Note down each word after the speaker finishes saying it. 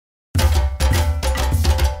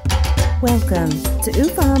Welcome to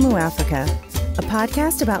Ufahamu Africa, a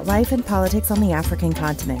podcast about life and politics on the African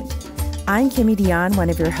continent. I'm Kimmy Dion,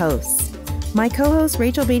 one of your hosts. My co-host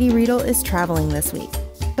Rachel Beatty-Riedel is traveling this week,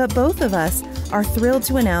 but both of us are thrilled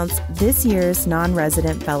to announce this year's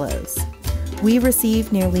non-resident fellows. We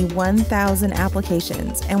received nearly 1,000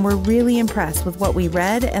 applications, and we're really impressed with what we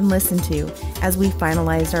read and listened to as we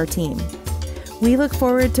finalized our team. We look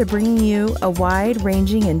forward to bringing you a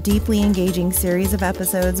wide-ranging and deeply engaging series of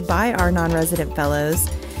episodes by our non-resident fellows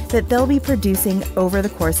that they'll be producing over the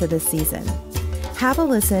course of this season. Have a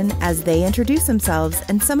listen as they introduce themselves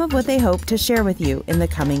and some of what they hope to share with you in the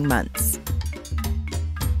coming months.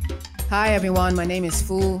 Hi everyone, my name is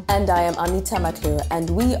Fu. And I am Anita Maklo, and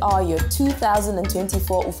we are your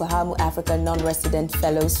 2024 Ufahamu Africa Non-Resident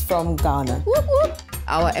Fellows from Ghana. Whoop, whoop.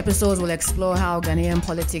 Our episodes will explore how Ghanaian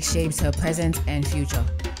politics shapes her present and future.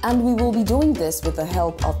 And we will be doing this with the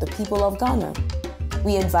help of the people of Ghana.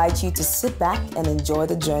 We invite you to sit back and enjoy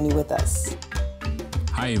the journey with us.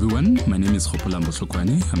 Hi everyone, my name is Kgopola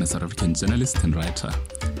Mbotlokwane. I'm a South African journalist and writer.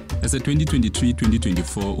 As a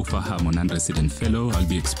 2023-2024 Ufahamu Non-Resident Fellow, I'll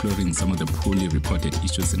be exploring some of the poorly reported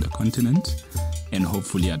issues in the continent and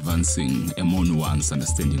hopefully advancing a more nuanced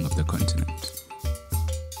understanding of the continent.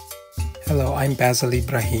 Hello, I'm Basil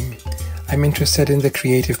Ibrahim. I'm interested in the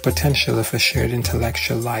creative potential of a shared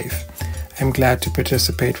intellectual life. I'm glad to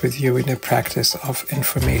participate with you in a practice of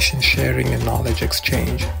information sharing and knowledge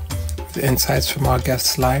exchange. With insights from our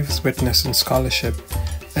guests' lives, witness, and scholarship,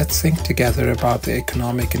 let's think together about the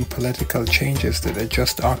economic and political changes that a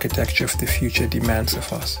just architecture of the future demands of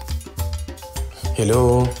us.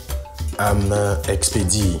 Hello, I'm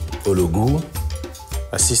Expedi Ologu,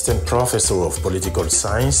 Assistant Professor of Political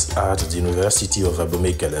Science at the University of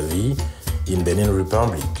Abomey-Calavi in Benin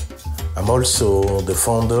Republic. I'm also the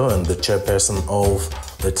founder and the chairperson of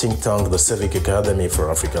the think tank, the Civic Academy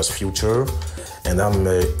for Africa's Future, and I'm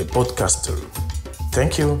a podcaster.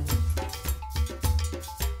 Thank you.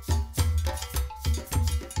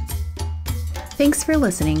 Thanks for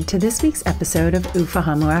listening to this week's episode of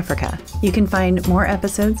Ufahamu Africa. You can find more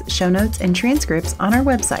episodes, show notes, and transcripts on our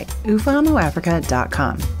website,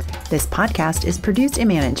 ufahamuafrica.com. This podcast is produced and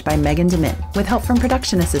managed by Megan DeMint, with help from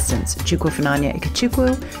production assistants Chukwufunanya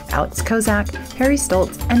Ikechukwu, Alex Kozak, Harry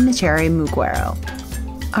Stoltz, and Michere Muguero.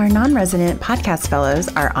 Our non-resident podcast fellows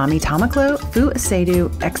are Ami Tamaklo, Fu Asedu,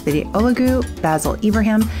 Expedi Ologu, Basil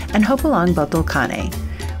Ibrahim, and Hopalong Botlokwane.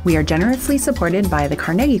 We are generously supported by the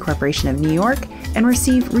Carnegie Corporation of New York and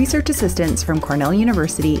receive research assistance from Cornell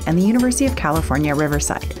University and the University of California,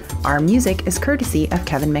 Riverside. Our music is courtesy of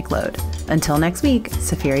Kevin McLeod. Until next week,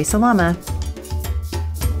 Safiri Salama.